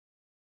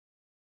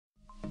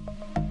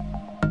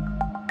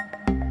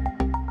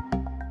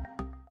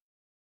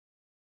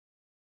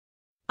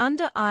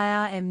Under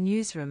IRM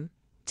Newsroom,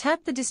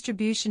 tap the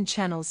Distribution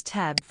Channels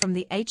tab from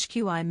the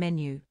HQI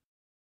menu.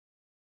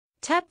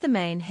 Tap the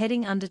main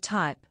heading under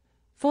Type,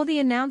 for the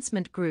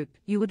announcement group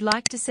you would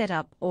like to set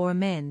up or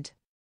amend.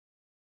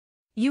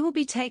 You will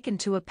be taken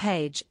to a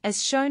page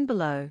as shown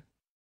below.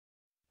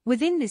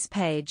 Within this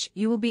page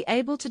you will be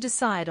able to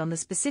decide on the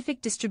specific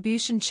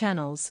distribution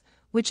channels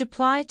which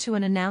apply to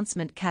an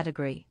announcement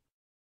category.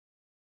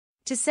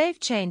 To save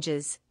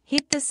changes,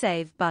 hit the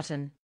Save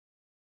button.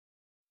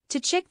 To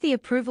check the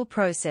approval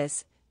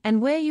process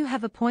and where you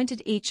have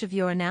appointed each of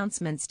your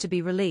announcements to be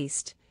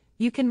released,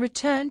 you can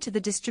return to the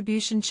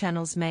Distribution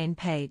Channels main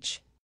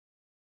page.